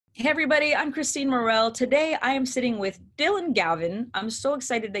Hey everybody, I'm Kristine Mirelle. Today I am sitting with Galvin. I'm so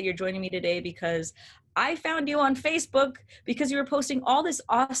excited that you're joining me today because I found you on Facebook because you were posting all this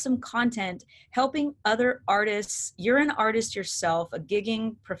awesome content helping other artists. You're an artist yourself, a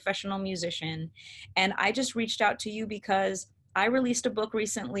gigging professional musician, and I just reached out to you because I released a book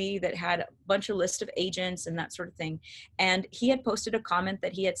recently that had a bunch of list of agents and that sort of thing. And he had posted a comment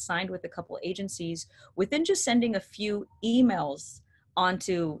that he had signed with a couple agencies within just sending a few emails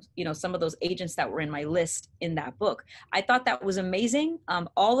onto some of those agents that were in my list in that book. I thought that was amazing.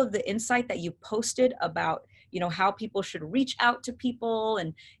 All of the insight that you posted about how people should reach out to people,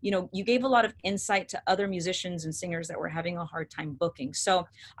 and you gave a lot of insight to other musicians and singers that were having a hard time booking. So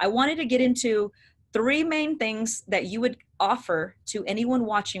I wanted to get into three main things that you would offer to anyone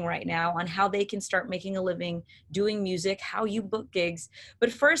watching right now on how they can start making a living doing music, how you book gigs.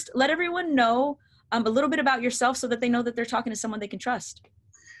 But first, let everyone know a little bit about yourself so that they know that they're talking to someone they can trust.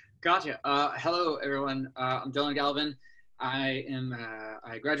 Gotcha. Hello, everyone. I'm Galvin. I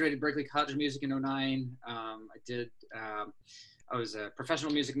graduated Berklee College of Music in '09. I was a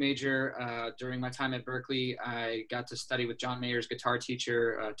professional music major. During my time at Berklee, I got to study with John Mayer's guitar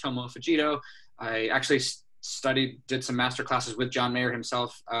teacher, Tomo Fujito. I actually did some master classes with John Mayer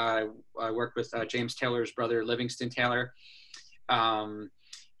himself. I worked with James Taylor's brother, Livingston Taylor.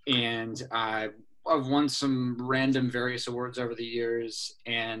 And I've won some random various awards over the years,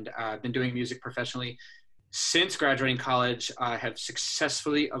 and I've been doing music professionally. Since graduating college, I have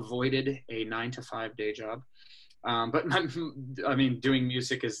successfully avoided a 9-to-5 day job. But doing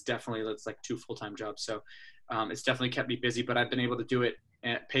music is definitely, it's like 2 full-time jobs. So it's definitely kept me busy, but I've been able to do it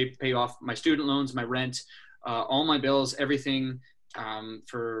and pay off my student loans, my rent, all my bills, everything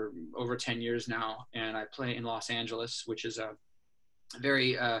for over 10 years now. And I play in Los Angeles, which is a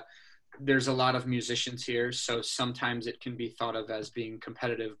very, there's a lot of musicians here. So sometimes it can be thought of as being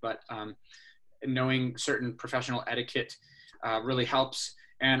competitive, but knowing certain professional etiquette really helps.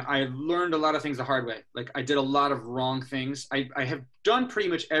 And I learned a lot of things the hard way. Like, I did a lot of wrong things. I have done pretty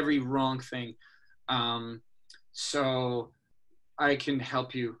much every wrong thing. So I can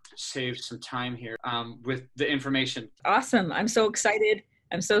help you save some time here with the information. Awesome. I'm so excited.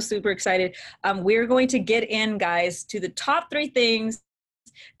 I'm so super excited. We're going to get in, guys, to the top 3 things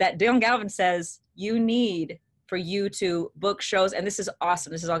that Galvin says you need for you to book shows. And this is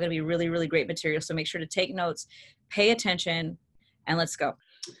awesome. This is all going to be really, really great material. So make sure to take notes, pay attention, and let's go.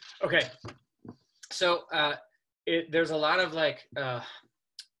 Okay. So there's a lot of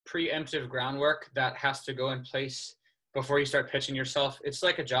preemptive groundwork that has to go in place before you start pitching yourself. It's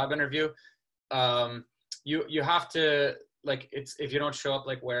like a job interview. You have to, if you don't show up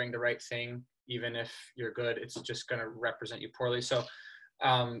wearing the right thing, even if you're good, it's just going to represent you poorly. So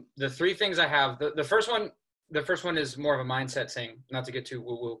the 3 things I have, the first one is more of a mindset thing, not to get too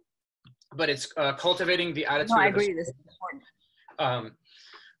woo-woo, but it's cultivating the attitude. No, I agree. This is important.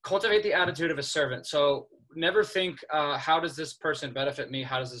 Cultivate the attitude of a servant. So never think, how does this person benefit me?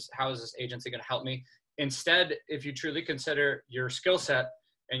 How is this agency going to help me? Instead, if you truly consider your skill set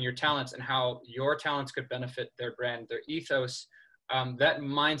and your talents and how your talents could benefit their brand, their ethos, that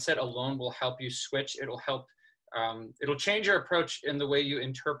mindset alone will help you switch. It'll help. It'll change your approach in the way you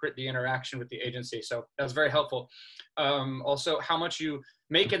interpret the interaction with the agency. So that's very helpful. Also, how much you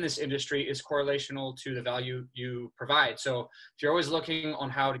make in this industry is correlational to the value you provide. So if you're always looking on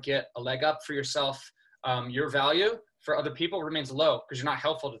how to get a leg up for yourself, your value for other people remains low because you're not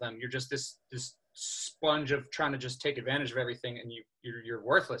helpful to them. You're just this sponge of trying to just take advantage of everything, and you're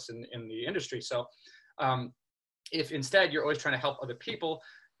worthless in the industry. So if instead you're always trying to help other people,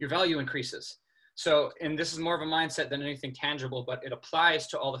 your value increases. So, and this is more of a mindset than anything tangible, but it applies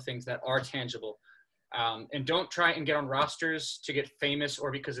to all the things that are tangible. And don't try and get on rosters to get famous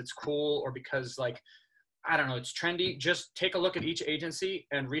or because it's cool or because it's trendy. Just take a look at each agency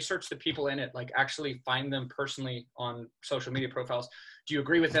and research the people in it. Actually find them personally on social media profiles. Do you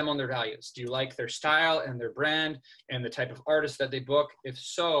agree with them on their values? Do you like their style and their brand and the type of artist that they book? If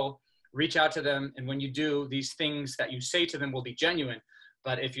so, reach out to them. And when you do, these things that you say to them will be genuine.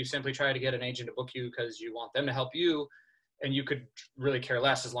 But if you simply try to get an agent to book you because you want them to help you, and you could really care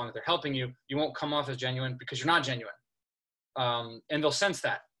less as long as they're helping you, you won't come off as genuine because you're not genuine. And they'll sense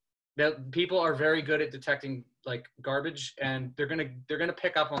that. People are very good at detecting garbage, and they're gonna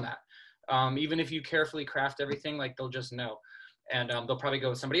pick up on that. Even if you carefully craft everything, they'll just know, and they'll probably go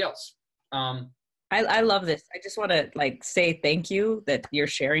with somebody else. I love this. I just want to say thank you that you're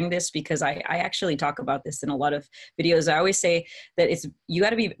sharing this, because I actually talk about this in a lot of videos. I always say that you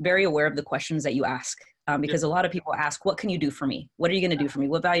got to be very aware of the questions that you ask, because a lot of people ask, what can you do for me? What are you going to do for me?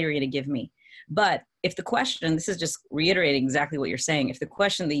 What value are you going to give me? But if the question, this is just reiterating exactly what you're saying, if the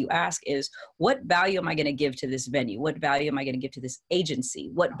question that you ask is, what value am I going to give to this venue? What value am I going to give to this agency?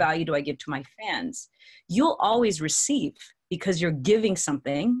 What value do I give to my fans? You'll always receive, because you're giving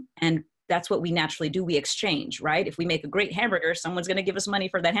something, and that's what we naturally do. We exchange, right? If we make a great hamburger, someone's going to give us money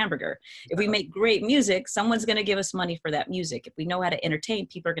for that hamburger. If we make great music, someone's going to give us money for that music. If we know how to entertain,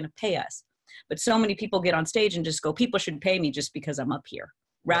 people are going to pay us. But so many people get on stage and just go, people should pay me just because I'm up here,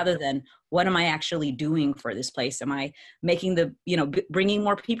 rather than what am I actually doing for this place? Am I making bringing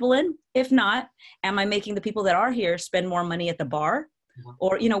more people in? If not, am I making the people that are here spend more money at the bar?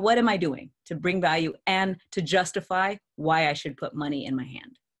 Or, what am I doing to bring value and to justify why I should put money in my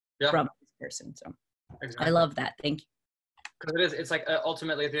hand from this person? So exactly. I love that. Thank you. Because it's like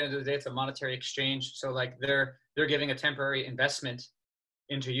ultimately at the end of the day, it's a monetary exchange. So like they're giving a temporary investment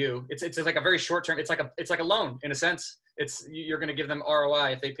into you. It's like a very short term. It's like a loan in a sense. You're going to give them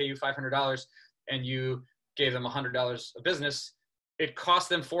ROI. If they pay you $500 and you gave them $100 of business, it costs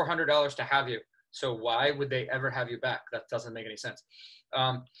them $400 to have you. So why would they ever have you back? That doesn't make any sense.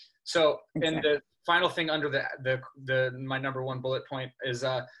 And the final thing under my number one bullet point is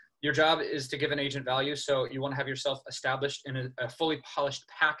your job is to give an agent value. So you want to have yourself established in a fully polished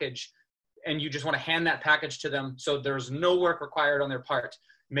package, and you just want to hand that package to them. So there's no work required on their part.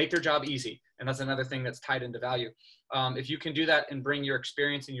 Make their job easy. And that's another thing that's tied into value. If you can do that and bring your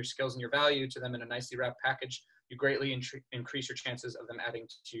experience and your skills and your value to them in a nicely wrapped package, you greatly increase your chances of them adding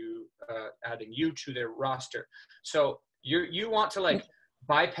you to their roster. So you want to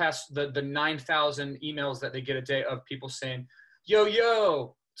bypass the 9,000 emails that they get a day of people saying,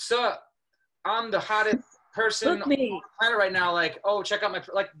 yo, sup, I'm the hottest person on the planet right now. Like, oh, check out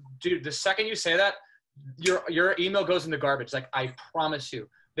my, dude, the second you say that, your email goes in the garbage. Like, I promise you,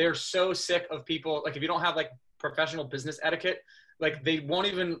 they're so sick of people. Like, if you don't have professional business etiquette, they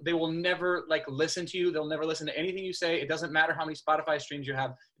will never listen to you. They'll never listen to anything you say. It doesn't matter how many Spotify streams you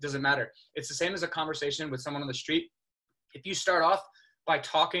have. It doesn't matter. It's the same as a conversation with someone on the street. If you start off by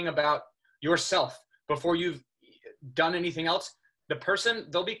talking about yourself before you've done anything else, the person,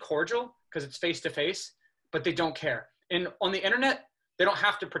 they'll be cordial because it's face to face, but they don't care. And on the internet, they don't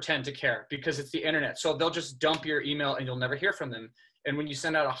have to pretend to care because it's the internet. So they'll just dump your email and you'll never hear from them. And when you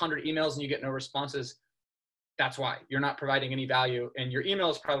send out 100 emails and you get no responses, that's why you're not providing any value, and your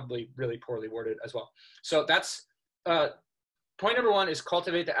email is probably really poorly worded as well. So that's point number one, is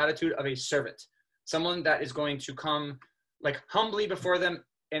cultivate the attitude of a servant, someone that is going to come humbly before them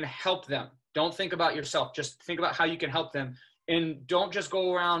and help them. Don't think about yourself. Just think about how you can help them, and don't just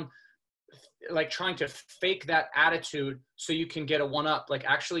go around trying to fake that attitude so you can get a one up.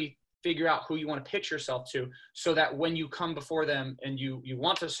 Actually figure out who you want to pitch yourself to, so that when you come before them and you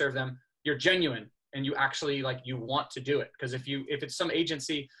want to serve them, you're genuine and you actually you want to do it. Because if it's some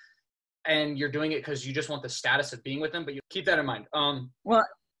agency and you're doing it because you just want the status of being with them, but you keep that in mind. Well,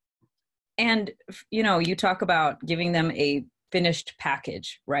 and you talk about giving them a finished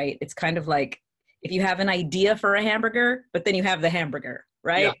package, right? It's kind of like if you have an idea for a hamburger, but then you have the hamburger,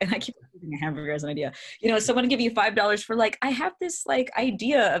 right? Yeah. And I keep using a hamburger as an idea. Someone give you $5 for I have this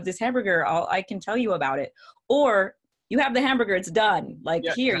idea of this hamburger. I can tell you about it. Or you have the hamburger, it's done.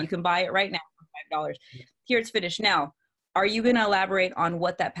 Here, you can buy it right now for $5. Here, it's finished. Now, are you going to elaborate on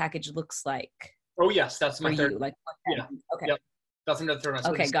what that package looks like? Oh yes, that's my third. Yeah. Okay. Yep. That's another third one.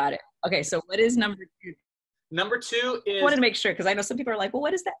 Okay, got it. Okay, so what is number two? Number two is, I wanted to make sure, because I know some people are like, well,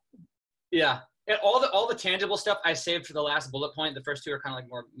 what is that? Yeah. And all the tangible stuff I saved for the last bullet point. The first two are kind of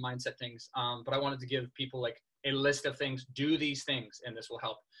more mindset things. But I wanted to give people a list of things. Do these things, and this will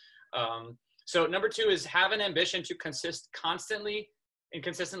help. So number two is have an ambition to consistently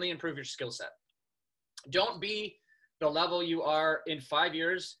improve your skill set. Don't be the level you are in 5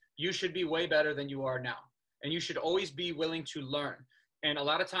 years. You should be way better than you are now. And you should always be willing to learn. And a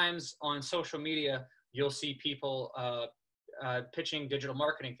lot of times on social media, you'll see people pitching digital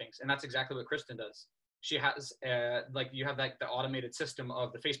marketing things. And that's exactly what Kristen does. She has you have the automated system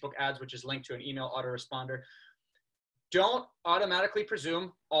of the Facebook ads, which is linked to an email autoresponder. Don't automatically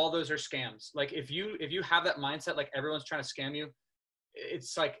presume all those are scams. If you have that mindset, everyone's trying to scam you,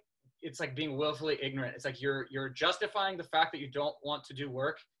 it's like being willfully ignorant. It's you're justifying the fact that you don't want to do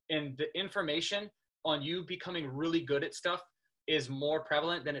work, and the information on you becoming really good at stuff is more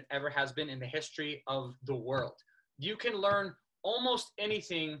prevalent than it ever has been in the history of the world. You can learn almost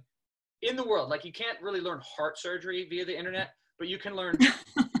anything in the world. You can't really learn heart surgery via the internet, but you can learn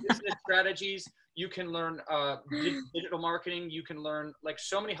business strategies. You can learn digital marketing. You can learn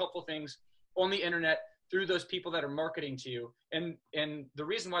so many helpful things on the internet through those people that are marketing to you. And the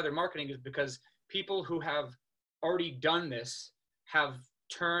reason why they're marketing is because people who have already done this have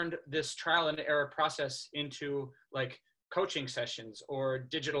turned this trial and error process into like coaching sessions or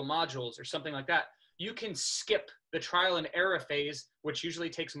digital modules or something like that, you can skip the trial and error phase, which usually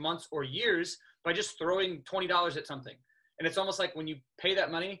takes months or years, by just throwing $20 at something. And it's almost like when you pay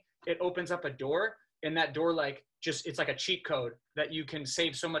that money, it opens up a door, and that door, like, just, it's like a cheat code that you can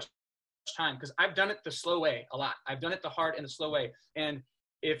save so much time. Because I've done it the slow way a lot. I've done it the hard and the slow way. And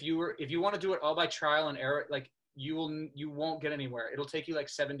if you want to do it all by trial and error, like, you won't get anywhere. It'll take you like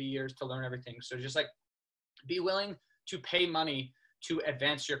 70 years to learn everything. So just like, be willing to pay money to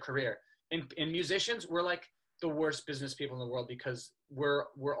advance your career. In musicians, we're like the worst business people in the world, because we're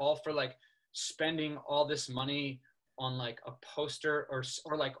all for like spending all this money on like a poster or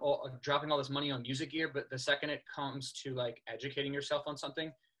like dropping all this money on music gear. But the second it comes to like educating yourself on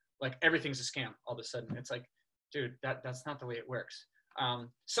something, like, everything's a scam all of a sudden. It's like, dude, that's not the way it works.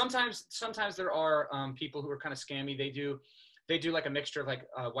 Sometimes there are people who are kind of scammy. They do like a mixture of like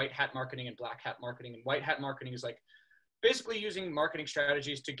white hat marketing and black hat marketing. And white hat marketing is like basically using marketing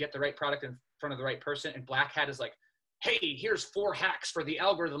strategies to get the right product in front of the right person. And black hat is like, hey, here's 4 hacks for the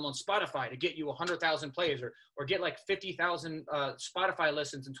algorithm on Spotify to get you 100,000 plays or get like 50,000 Spotify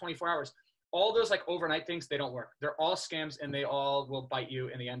listens in 24 hours. All those like overnight things, they don't work. They're all scams, and they all will bite you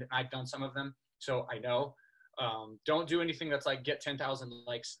in the end. I've done some of them, so I know. Don't do anything that's like get 10,000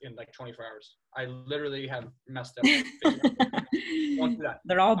 likes in like 24 hours. I literally have messed up. Don't do that.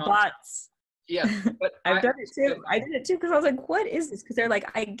 They're all bots. Yeah, but I've done it too. I did it too, because I was like, what is this? Because they're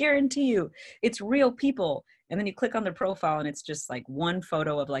like, I guarantee you it's real people. And then you click on their profile and it's just like one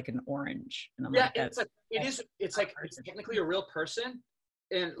photo of like an orange. And I'm like, it's technically a real person.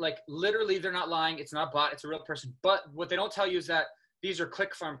 And like, literally, they're not lying. It's not a bot. It's a real person. But what they don't tell you is that these are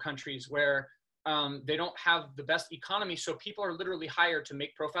click farm countries where they don't have the best economy. So people are literally hired to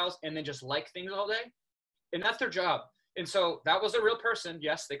make profiles and then just like things all day. And that's their job. And so that was a real person.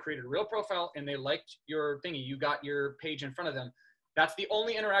 Yes, they created a real profile and they liked your thingy. You got your page in front of them. That's the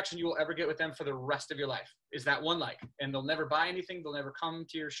only interaction you will ever get with them for the rest of your life, is that one like. And they'll never buy anything. They'll never come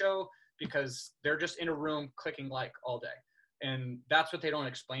to your show, because they're just in a room clicking like all day. And that's what they don't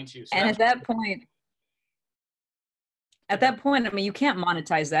explain to you. So and at that point, I mean, you can't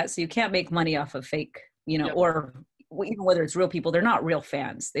monetize that. So you can't make money off of fake, or even whether it's real people, they're not real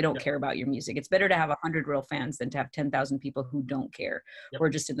fans. They don't care about your music. It's better to have 100 real fans than to have 10,000 people who don't care. Or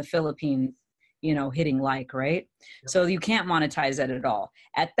just in the Philippines, hitting like, right? So you can't monetize that at all.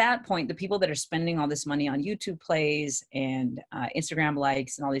 At that point, the people that are spending all this money on YouTube plays and Instagram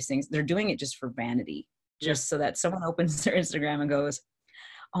likes and all these things, they're doing it just for vanity, just so that someone opens their Instagram and goes,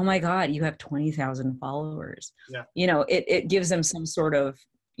 oh my God, you have 20,000 followers. It gives them some sort of,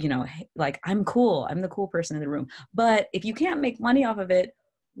 like, I'm cool. I'm the cool person in the room. But if you can't make money off of it,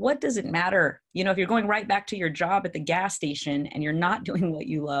 what does it matter? If you're going right back to your job at the gas station and you're not doing what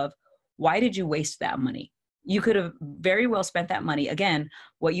you love, why did you waste that money? You could have very well spent that money. Again,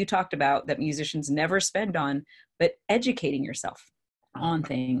 what you talked about that musicians never spend on, but educating yourself on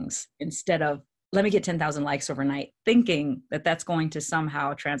things instead of, let me get 10,000 likes overnight, thinking that that's going to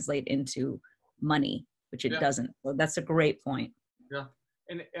somehow translate into money, which it doesn't. So that's a great point. Yeah.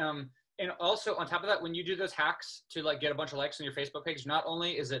 And also on top of that, when you do those hacks to like get a bunch of likes on your Facebook page, not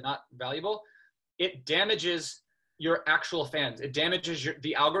only is it not valuable, it damages your actual fans. It damages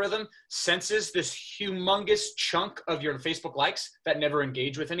the algorithm senses this humongous chunk of your Facebook likes that never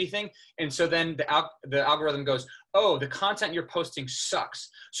engage with anything. And so then the algorithm goes, oh, the content you're posting sucks.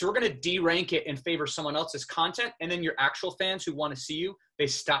 So we're going to derank it in favor of someone else's content. And then your actual fans who want to see you, they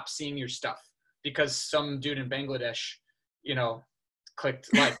stop seeing your stuff because some dude in Bangladesh,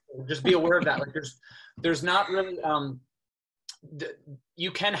 clicked like. Just be aware of that. Like there's not really,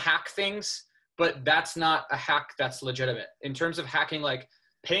 you can hack things, but that's not a hack that's legitimate. In terms of hacking, like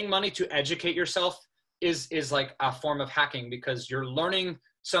paying money to educate yourself is like a form of hacking, because you're learning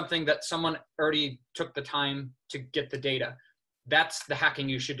something that someone already took the time to get the data. That's the hacking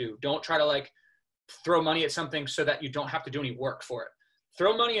you should do. Don't try to like throw money at something so that you don't have to do any work for it.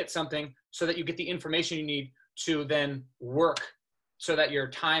 Throw money at something so that you get the information you need to then work so that your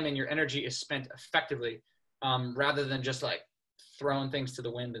time and your energy is spent effectively, rather than just like throwing things to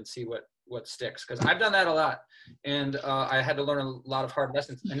the wind and see what sticks. Because I've done that a lot, and I had to learn a lot of hard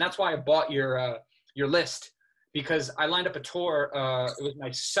lessons. And that's why I bought your list, because I lined up a tour. It was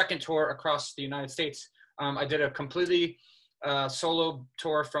my second tour across the United States. I did a completely solo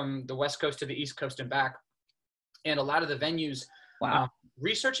tour from the West Coast to the East Coast and back. And a lot of the venues, wow.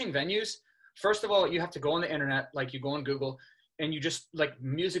 Researching venues, first of all, you have to go on the internet, like you go on Google. and you just like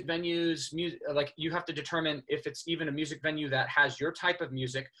music venues, like you have to determine if it's even a music venue that has your type of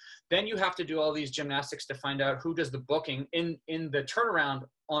music. Then you have to do all these gymnastics to find out who does the booking. In the turnaround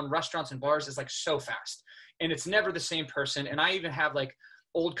on restaurants and bars is like so fast, and it's never the same person. And I even have like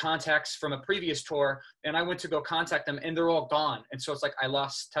old contacts from a previous tour, and I went to go contact them and they're all gone. And so it's like I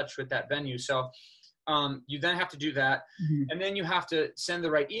lost touch with that venue. So you then have to do that. And then you have to send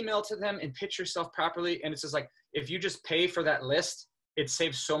the right email to them and pitch yourself properly. And it's just like, if you just pay for that list, it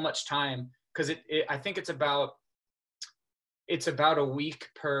saves so much time. Cause I think it's about a week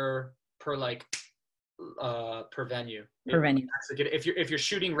per venue. Per venue. If you're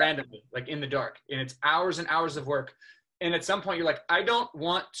shooting randomly, like in the dark, and it's hours and hours of work. And at some point you're like, I don't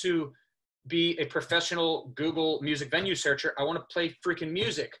want to be a professional Google music venue searcher. I want to play freaking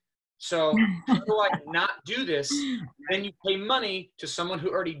music. So how do I not do this? Then you pay money to someone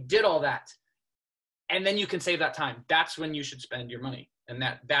who already did all that. And then you can save that time. That's when you should spend your money. And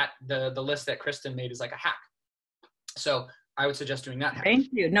the list that Kristen made is like a hack. So I would suggest doing that. Thank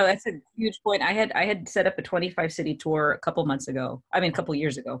you. No, that's a huge point. I had set up a 25 city tour a couple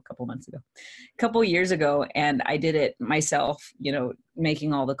years ago, and I did it myself,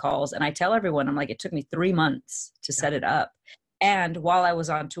 making all the calls. And I tell everyone, I'm like, it took me 3 months to set it up. And while I was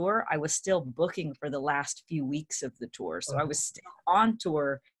on tour, I was still booking for the last few weeks of the tour. So I was still on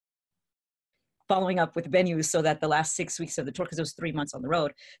tour, following up with venues, so that the last 6 weeks of the tour, because it was 3 months on the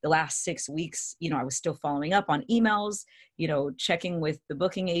road, the last 6 weeks, I was still following up on emails, checking with the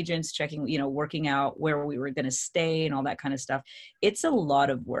booking agents, checking, working out where we were going to stay and all that kind of stuff. It's a lot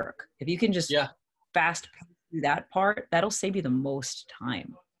of work. If you can just fast do that part, that'll save you the most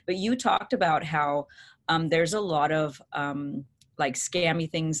time. But you talked about how there's a lot of like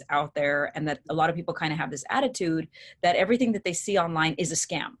scammy things out there, and that a lot of people kind of have this attitude that everything that they see online is a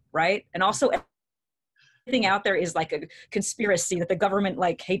scam, right? And also everything out there is like a conspiracy, that the government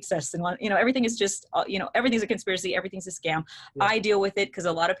like hates us, and everything is just everything's a conspiracy, everything's a scam. I deal with it because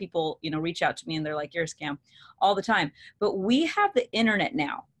a lot of people reach out to me and they're like, you're a scam all the time. But we have the internet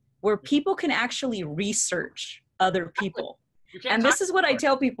now where people can actually research other people. And this is what I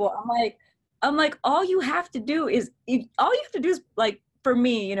tell people. I'm like, all you have to do is like, for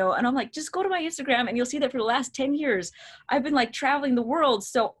me, and I'm like, just go to my Instagram and you'll see that for the last 10 years, I've been like traveling the world.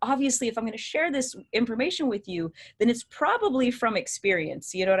 So obviously if I'm going to share this information with you, then it's probably from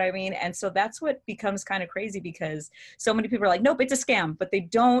experience, you know what I mean? And so that's what becomes kind of crazy, because so many people are like, nope, it's a scam, but they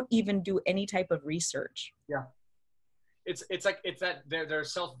don't even do any type of research. Yeah. It's that they're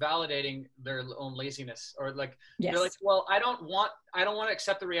self-validating their own laziness, or like, they're like, well, I don't want to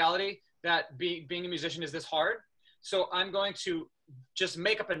accept the reality that being a musician is this hard. So I'm going to just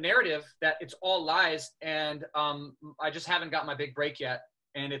make up a narrative that it's all lies. And I just haven't got my big break yet.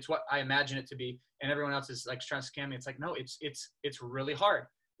 And it's what I imagine it to be. And everyone else is like trying to scam me. It's like, no, it's really hard.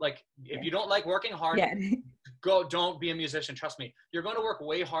 Like if you don't like working hard, don't be a musician. Trust me. You're going to work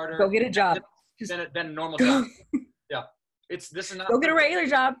way harder. Go get a job. Than a normal job. Yeah. This is not. Go get a regular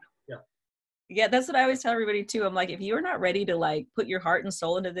job. Yeah. Yeah, that's what I always tell everybody too. I'm like, if you're not ready to like put your heart and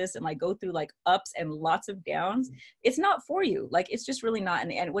soul into this and like go through like ups and lots of downs, it's not for you. Like, it's just really not.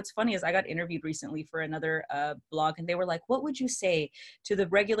 And what's funny is I got interviewed recently for another blog, and they were like, what would you say to the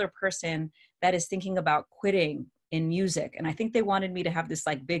regular person that is thinking about quitting in music? And I think they wanted me to have this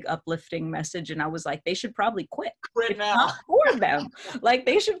like big uplifting message. And I was like, they should probably quit. Quit now. Not for them. Like,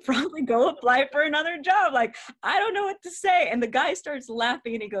 they should probably go apply for another job. Like, I don't know what to say. And the guy starts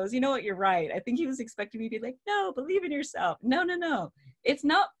laughing and he goes, you know what, you're right. I think he was expecting me to be like, no, believe in yourself. No. It's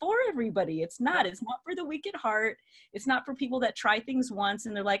not for everybody. It's not for the weak at heart. It's not for people that try things once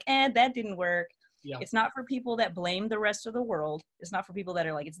and they're like, that didn't work. Yeah. It's not for people that blame the rest of the world. It's not for people that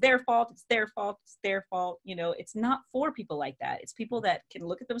are like, it's their fault. It's not for people like that. It's people that can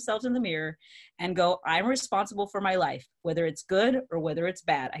look at themselves in the mirror and go, I'm responsible for my life, whether it's good or whether it's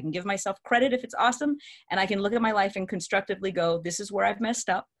bad. I can give myself credit if it's awesome. And I can look at my life and constructively go, this is where I've messed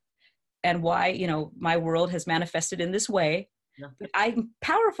up and why, my world has manifested in this way. Yeah. But I'm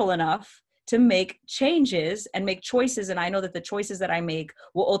powerful enough to make changes and make choices. And I know that the choices that I make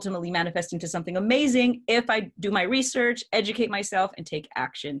will ultimately manifest into something amazing if I do my research, educate myself, and take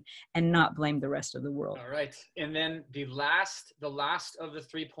action and not blame the rest of the world. All right. And then the last of the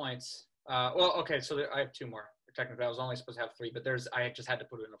 3 points. So I have 2 more. Technically, I was only supposed to have 3, but I just had to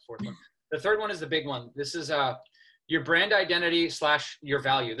put it in a 4th one. The 3rd one is the big one. This is your brand identity / your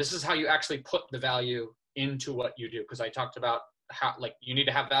value. This is how you actually put the value into what you do. Because I talked about how you need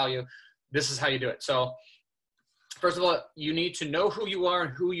to have value. This is how you do it. So first of all, you need to know who you are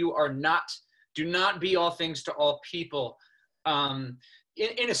and who you are not. Do not be all things to all people.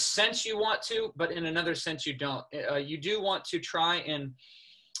 in a sense you want to, but in another sense you don't. You do want to try and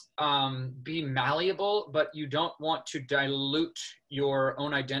be malleable, but you don't want to dilute your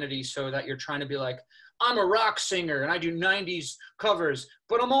own identity so that you're trying to be like, I'm a rock singer and I do 90s covers,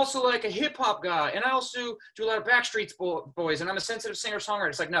 but I'm also like a hip hop guy. And I also do a lot of Backstreet Boys and I'm a sensitive singer songwriter.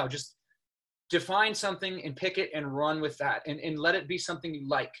 It's like, no, just define something and pick it and run with that and let it be something you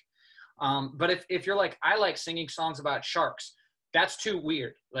like. But if you're like, I like singing songs about sharks, that's too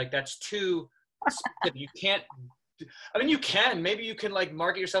weird. Like that's too, you can't, I mean, you can, maybe you can like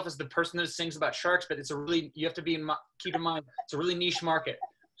market yourself as the person that sings about sharks, but it's a really, you have to be keep in mind, it's a really niche market.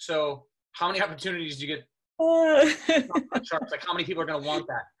 So how many opportunities do you get sharks? Like how many people are going to want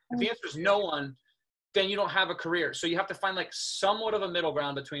that? If the answer is no one, then you don't have a career. So you have to find like somewhat of a middle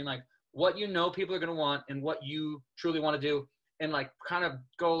ground between like what you know people are going to want and what you truly want to do, and like kind of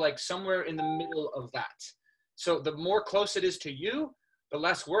go like somewhere in the middle of that. So the more close it is to you, the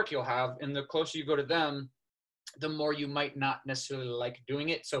less work you'll have, and the closer you go to them, the more you might not necessarily like doing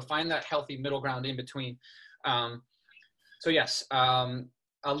it. So find that healthy middle ground in between. So yes,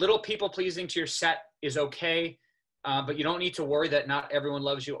 a little people pleasing to your set is okay, but you don't need to worry that not everyone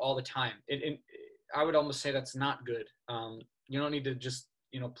loves you all the time. I would almost say that's not good. You don't need to just,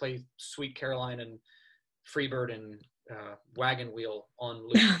 play Sweet Caroline and Freebird and Wagon Wheel on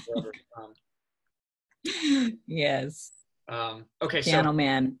loop forever. Yes. Okay. Piano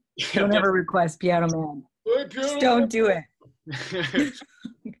Man. Don't ever request Piano Man. Just don't do it. You're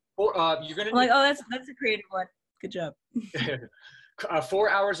gonna like, oh, that's a creative one. Good job. 4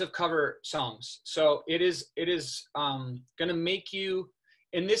 hours of cover songs. So it is gonna make you,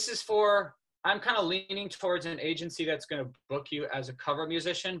 and this is for, I'm kind of leaning towards an agency that's gonna book you as a cover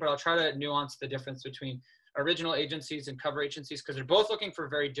musician, but I'll try to nuance the difference between original agencies and cover agencies because they're both looking for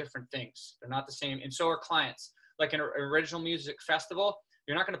very different things. They're not the same, and so are clients. Like an original music festival,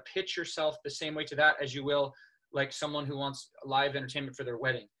 you're not going to pitch yourself the same way to that as you will like someone who wants live entertainment for their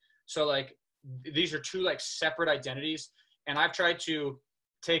wedding. So like these are two like separate identities, and I've tried to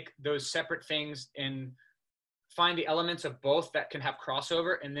take those separate things and find the elements of both that can have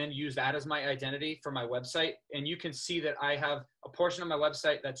crossover and then use that as my identity for my website. And you can see that I have a portion of my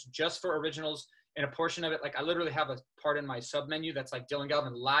website that's just for originals, and a portion of it, like I literally have a part in my sub menu that's like Dylan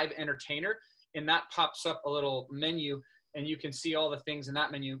Galvin live entertainer, and that pops up a little menu and you can see all the things in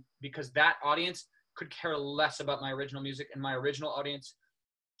that menu, because that audience could care less about my original music, and my original audience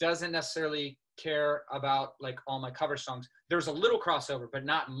doesn't necessarily care about like all my cover songs. There's a little crossover, but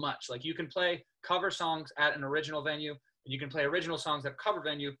not much. Like you can play cover songs at an original venue and you can play original songs at a cover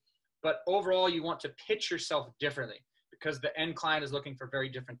venue, but overall you want to pitch yourself differently because the end client is looking for very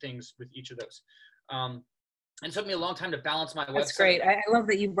different things with each of those. And it took me a long time to balance my website. That's great. I love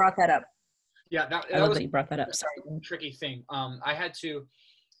that you brought that up. Yeah, I love that you brought that up. Sorry. Tricky thing. I had to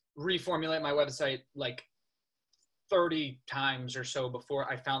reformulate my website like 30 times or so before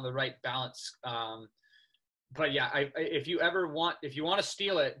I found the right balance. But yeah, if you want to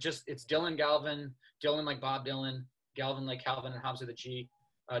steal it, it's Dylan Galvin, Dylan like Bob Dylan, Galvin like Calvin and Hobbs with a G,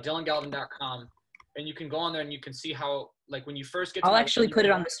 DylanGalvin.com. And you can go on there and you can see how, like when you first get to I'll actually put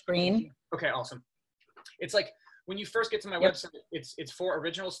it on the screen. Okay, awesome. It's like when you first get to my website, it's for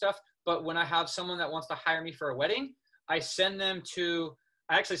original stuff. But when I have someone that wants to hire me for a wedding, I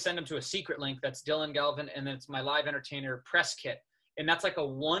actually send them to a secret link that's Dylan Galvin, and then it's my live entertainer press kit. And that's like a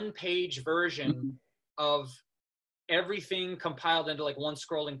 1-page version of everything compiled into like one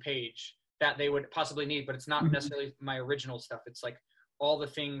scrolling page that they would possibly need, but it's not necessarily my original stuff. It's like all the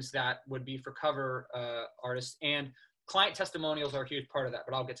things that would be for cover artists, and client testimonials are a huge part of that,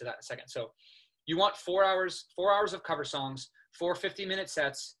 but I'll get to that in a second. So you want 4 hours of cover songs, 4 50-minute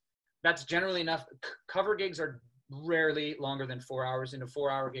sets. That's generally enough. Cover gigs are rarely longer than 4 hours, and a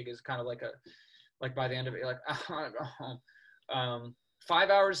 4-hour gig is kind of like by the end of it, you're like, I want to go home. 5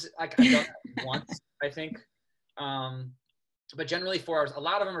 hours, like I've done that once, I think. But generally 4 hours. A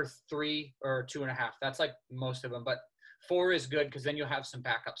lot of them are 3 or 2.5. That's like most of them, but 4 is good because then you'll have some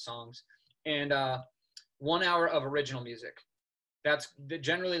backup songs. And 1 hour of original music. That's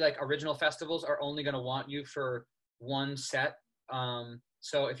generally like original festivals are only going to want you for one set.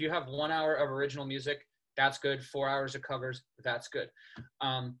 So if you have 1 hour of original music, that's good. 4 hours of covers, that's good.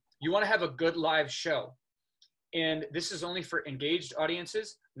 You want to have a good live show. And this is only for engaged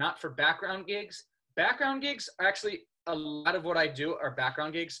audiences, not for background gigs. Background gigs, actually, a lot of what I do are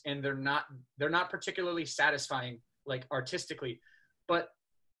background gigs, and they're not particularly satisfying, like artistically, but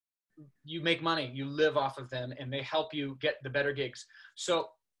you make money, you live off of them, and they help you get the better gigs. So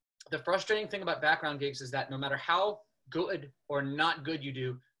the frustrating thing about background gigs is that no matter how good or not good you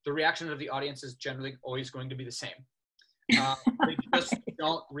do, the reaction of the audience is generally always going to be the same. They just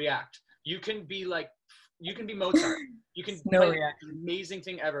don't react. You can be Mozart. You can No play reaction. the amazing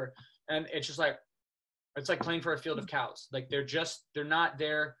thing ever. And it's just like, it's like playing for a field of cows. Like they're not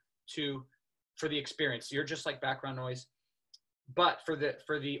there for the experience. You're just like background noise. But for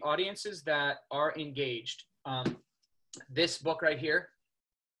the audiences that are engaged, this book right here,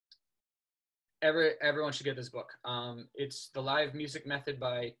 everyone should get this book. It's The Live Music Method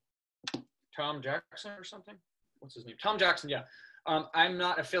by Tom Jackson or something. What's his name? Tom Jackson. Yeah. I'm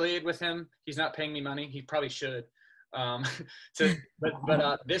not affiliated with him. He's not paying me money. He probably should.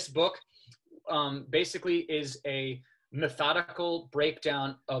 But this book basically is a methodical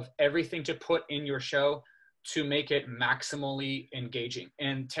breakdown of everything to put in your show to make it maximally engaging.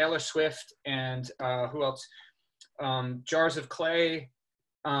 And Taylor Swift and who else? Jars of Clay.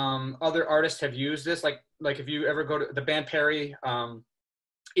 Other artists have used this. Like if you ever go to the band Perry,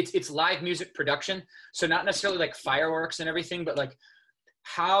 it's live music production. So not necessarily like fireworks and everything, but like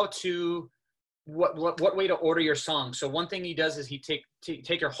how to, what way to order your song. So one thing he does is he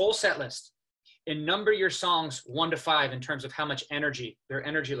take your whole set list and number your songs 1 to 5 in terms of how much energy, their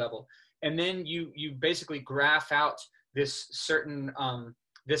energy level. And then you basically graph out this certain,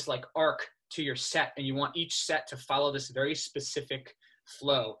 this like arc to your set, and you want each set to follow this very specific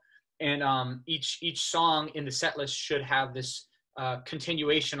flow. And each song in the set list should have this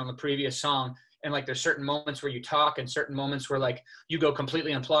continuation on the previous song. And like there's certain moments where you talk and certain moments where like you go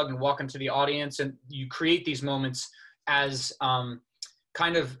completely unplugged and walk into the audience, and you create these moments as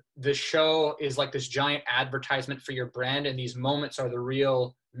kind of the show is like this giant advertisement for your brand, and these moments are the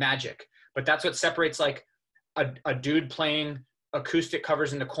real magic. But that's what separates like a dude playing acoustic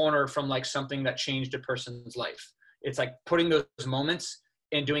covers in the corner from like something that changed a person's life. It's like putting those moments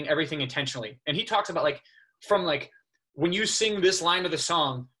and doing everything intentionally. And he talks about like from like when you sing this line of the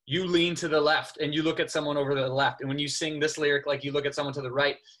song, you lean to the left and you look at someone over to the left. And when you sing this lyric, like you look at someone to the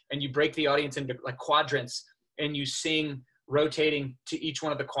right, and you break the audience into like quadrants, and you sing rotating to each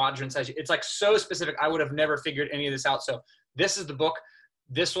one of the quadrants. It's like so specific. I would have never figured any of this out. So this is the book.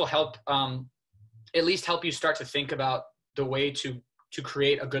 This will help, at least help you start to think about the way to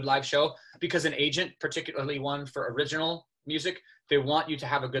create a good live show, because an agent, particularly one for original music, they want you to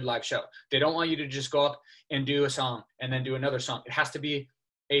have a good live show. They don't want you to just go up and do a song and then do another song. It has to be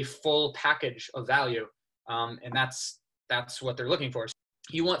a full package of value. And that's what they're looking for.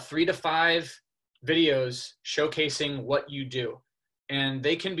 You want 3 to 5 videos showcasing what you do. And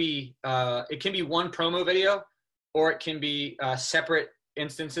they can be, it can be one promo video, or it can be separate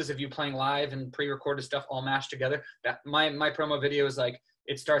instances of you playing live and pre-recorded stuff all mashed together. That my promo video is like,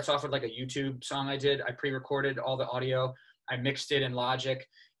 it starts off with like a YouTube song I did. I pre-recorded all the audio. I mixed it in Logic,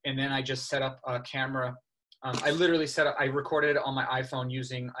 and then I just set up a camera. I literally I recorded it on my iPhone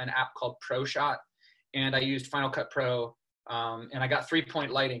using an app called ProShot, and I used Final Cut Pro, and I got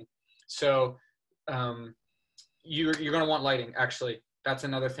 3-point lighting. So you're going to want lighting, actually. That's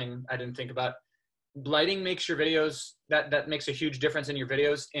another thing I didn't think about. Lighting makes your videos, that makes a huge difference in your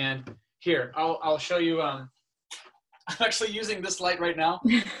videos. And here, I'll show you. I'm actually using this light right now.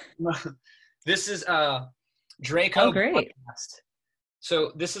 This is Draco. Oh, great. Podcast.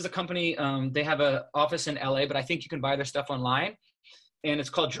 So this is a company, they have an office in LA, but I think you can buy their stuff online. And it's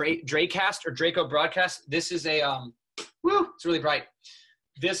called Dracast or Draco Broadcast. This is a, it's really bright.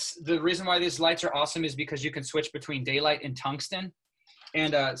 The reason why these lights are awesome is because you can switch between daylight and tungsten.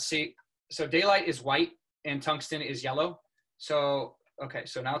 And so daylight is white and tungsten is yellow. So, okay,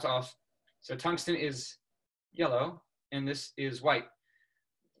 so now it's off. So tungsten is yellow and this is white.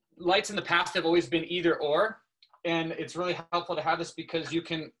 Lights in the past have always been either or. And it's really helpful to have this because you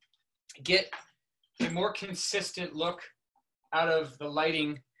can get a more consistent look out of the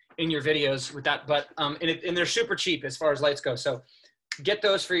lighting in your videos with that. But and they're super cheap as far as lights go. So get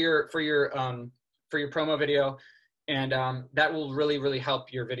those for your promo video, and that will really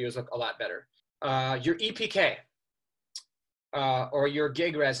help your videos look a lot better. Your EPK or your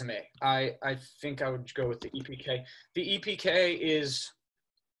gig resume. I think I would go with the EPK. The EPK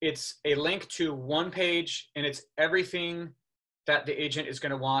it's a link to one page, and it's everything that the agent is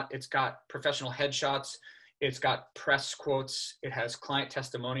going to want. It's got professional headshots. It's got press quotes. It has client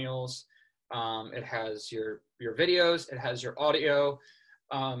testimonials. It has your videos. It has your audio.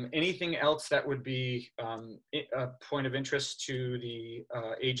 Anything else that would be a point of interest to the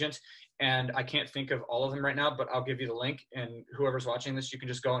agent. And I can't think of all of them right now, but I'll give you the link, and whoever's watching this, you can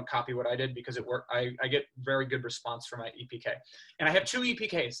just go and copy what I did because it worked. I get very good response from my EPK. And I have 2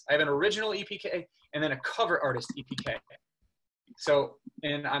 EPKs. I have an original EPK and then a cover artist EPK. So,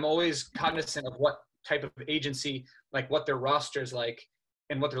 and I'm always cognizant of what type of agency, like what their roster is like.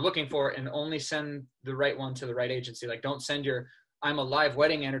 and what they're looking for, and only send the right one to the right agency. Like, don't send your, I'm a live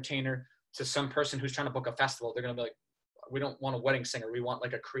wedding entertainer to some person who's trying to book a festival. They're going to be like, we don't want a wedding singer. We want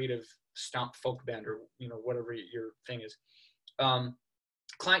like a creative stomp folk band, or, you know, whatever your thing is.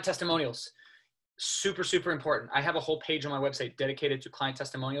 Client testimonials, super, super important. I have a whole page on my website dedicated to client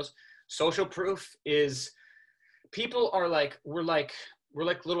testimonials. Social proof is, people are like, we're like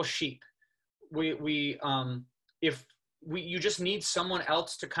little sheep. You just need someone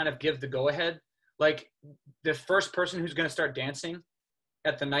else to kind of give the go ahead. Like, the first person who's going to start dancing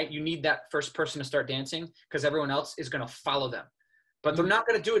at the night, you need that first person to start dancing, because everyone else is going to follow them. But they're not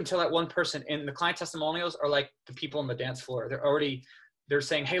going to do it until that one person. And the client testimonials are like the people on the dance floor. They're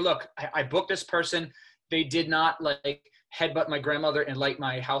saying, hey, look, I booked this person. They did not like headbutt my grandmother and light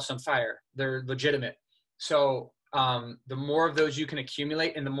my house on fire. They're legitimate. So the more of those you can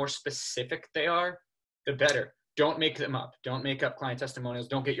accumulate, and the more specific they are, the better. Don't make them up. Don't make up client testimonials.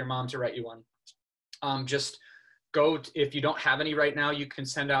 Don't get your mom to write you one. Just go, if you don't have any right now, you can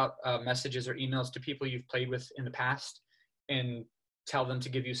send out messages or emails to people you've played with in the past and tell them to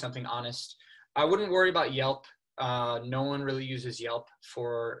give you something honest. I wouldn't worry about Yelp. No one really uses Yelp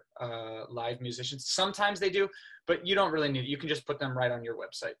for live musicians. Sometimes they do, but you don't really need it. You can just put them right on your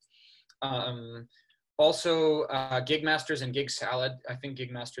website. Also, Gig Masters and Gig Salad. I think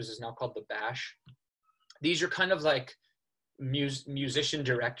Gig Masters is now called The Bash. These are kind of like musician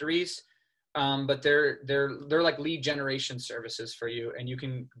directories, but they're like lead generation services for you. And you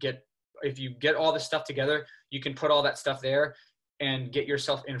can get, if you get all this stuff together, you can put all that stuff there and get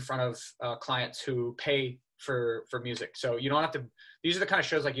yourself in front of clients who pay for music. So you don't have to, these are the kind of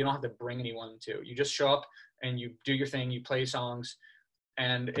shows like you don't have to bring anyone to. You just show up and you do your thing, you play songs,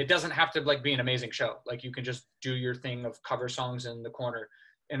 and it doesn't have to like be an amazing show. Like, you can just do your thing of cover songs in the corner.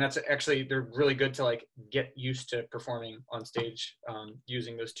 And that's actually, they're really good to like get used to performing on stage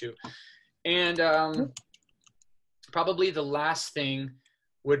using those two. And probably the last thing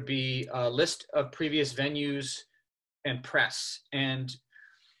would be a list of previous venues and press. And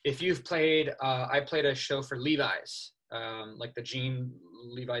if you've played, I played a show for Levi's, like the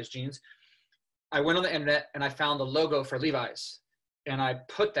Levi's jeans. I went on the internet and I found the logo for Levi's, and I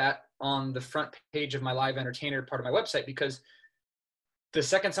put that on the front page of my live entertainer part of my website, because the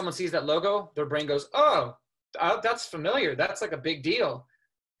second someone sees that logo, their brain goes, oh, that's familiar. That's like a big deal.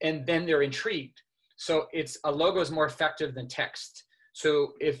 And then they're intrigued. So a logo is more effective than text.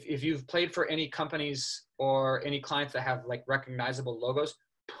 So if you've played for any companies or any clients that have like recognizable logos,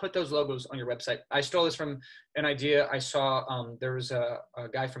 put those logos on your website. I stole this from an idea I saw. There was a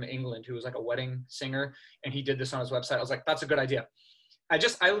guy from England who was like a wedding singer, and he did this on his website. I was like, that's a good idea. I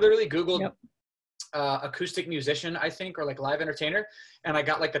literally Googled acoustic musician, I think, or like live entertainer, and I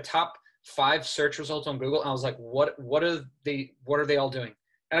got like the top 5 search results on Google, and I was like, what are they all doing?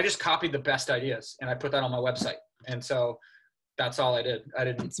 And I just copied the best ideas and I put that on my website. And so that's all I did. I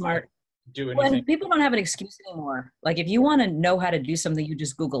didn't Smart. Do anything. When people don't have an excuse anymore, like if you want to know how to do something, you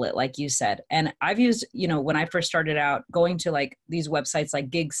just Google it, like you said. And I've used, when I first started out, going to like these websites like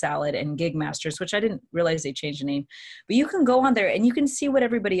Gig Salad and Gig Masters, which I didn't realize they changed the name, but you can go on there and you can see what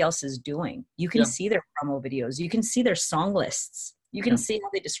everybody else is doing. You can see their promo videos. You can see their song lists. You can see how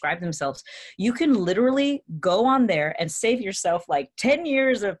they describe themselves. You can literally go on there and save yourself like 10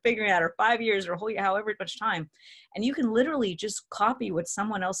 years of figuring out, or 5 years, or however much time. And you can literally just copy what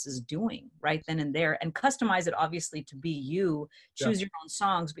someone else is doing right then and there, and customize it obviously to be you, choose your own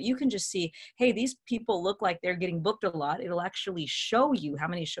songs. But you can just see, hey, these people look like they're getting booked a lot. It'll actually show you how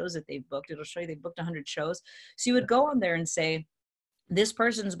many shows that they've booked. It'll show you they've booked 100 shows. So you would go on there and say, this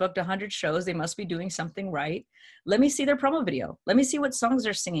person's booked 100 shows. They must be doing something right. Let me see their promo video. Let me see what songs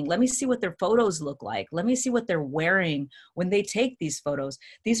they're singing. Let me see what their photos look like. Let me see what they're wearing when they take these photos.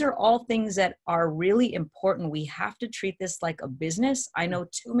 These are all things that are really important. We have to treat this like a business. I know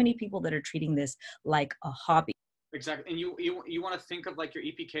too many people that are treating this like a hobby. Exactly. And you want to think of like your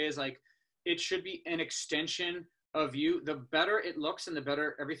EPK as like, it should be an extension of you. The better it looks and the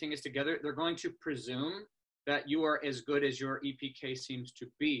better everything is together, they're going to presume that you are as good as your EPK seems to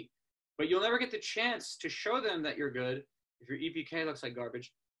be. But you'll never get the chance to show them that you're good if your EPK looks like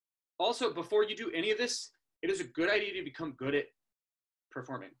garbage. Also, before you do any of this, it is a good idea to become good at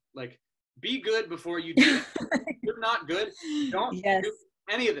performing. Like, be good before you do it. If you're not good, don't do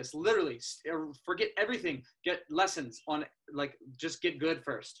any of this. Literally, forget everything. Get lessons on, like, just get good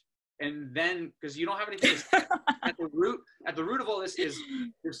first. And then, because you don't have anything to at the root of all this is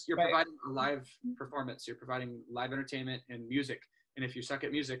you're providing a live performance. You're providing live entertainment and music. And if you suck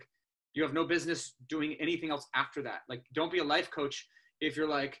at music, you have no business doing anything else after that. Like, don't be a life coach if you're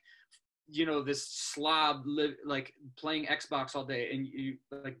like, you know, this slob like playing Xbox all day, and you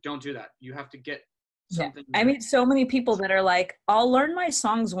like, don't do that. You have to get something. I meet so many people that are like, I'll learn my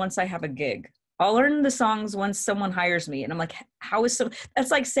songs once I have a gig. I'll learn the songs once someone hires me. And I'm like, how is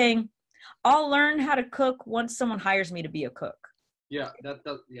that's like saying, I'll learn how to cook once someone hires me to be a cook. Yeah, that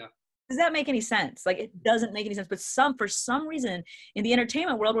does. Yeah. Does that make any sense? Like, it doesn't make any sense. But for some reason in the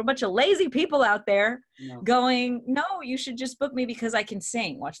entertainment world, we're a bunch of lazy people out there going, no, you should just book me because I can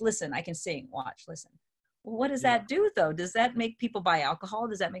sing. Watch, listen, I can sing. Watch, listen. Well, what does that do though? Does that make people buy alcohol?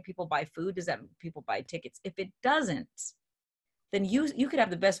 Does that make people buy food? Does that make people buy tickets? If it doesn't, then you could have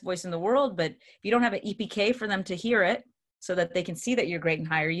the best voice in the world, but if you don't have an EPK for them to hear it so that they can see that you're great and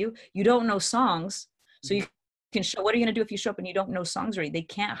hire you, you don't know songs. So you can show, what are you going to do if you show up and you don't know songs already? They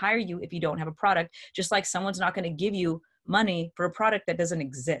can't hire you if you don't have a product, just like someone's not going to give you money for a product that doesn't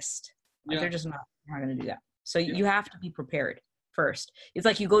exist. Like they're just not going to do that. So you have to be prepared first. It's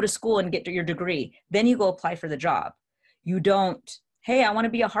like you go to school and get your degree, then you go apply for the job. You don't, hey, I want to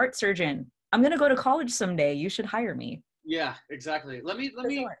be a heart surgeon. I'm going to go to college someday. You should hire me. Yeah, exactly. Let me,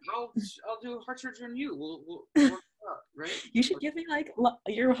 I'll do heart surgery on you. We'll work out, right? You should give me like,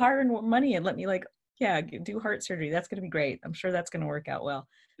 you're hiring money and let me like, do heart surgery. That's going to be great. I'm sure that's going to work out well.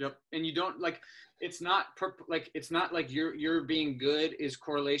 Yep. And you don't like, it's not like you're being good is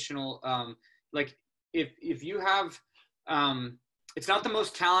correlational. Like if you have, it's not the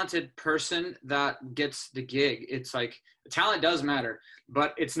most talented person that gets the gig. It's like talent does matter,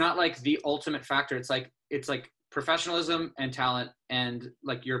 but it's not like the ultimate factor. It's like professionalism and talent and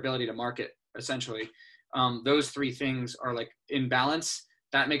like your ability to market, essentially. Those three things are like in balance.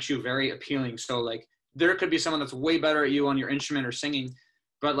 That makes you very appealing. So like there could be someone that's way better at you on your instrument or singing,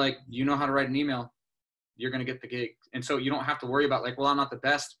 but like, you know how to write an email, you're going to get the gig. And so you don't have to worry about like, well, I'm not the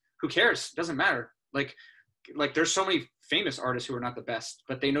best. Who cares? Doesn't matter. Like there's so many famous artists who are not the best,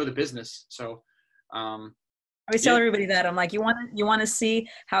 but they know the business. So, I always tell everybody that. I'm like, you want to see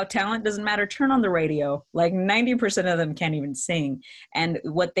how talent doesn't matter? Turn on the radio. Like 90% of them can't even sing. And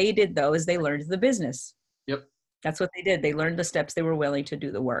what they did though, is they learned the business. Yep. That's what they did. They learned the steps. They were willing to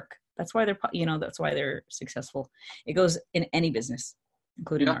do the work. That's why they're successful. It goes in any business,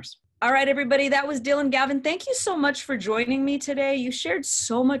 including ours. All right, everybody. That was Dylan Galvin. Thank you so much for joining me today. You shared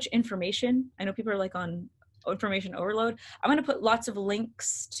so much information. I know people are like on information overload. I'm going to put lots of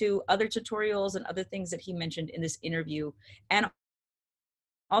links to other tutorials and other things that he mentioned in this interview, and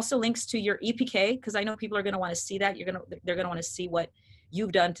also links to your EPK, because I know people are going to want to see that. They're going to want to see what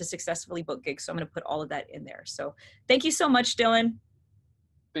you've done to successfully book gigs. So I'm going to put all of that in there. So thank you so much, Dylan.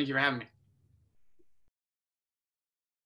 Thank you for having me.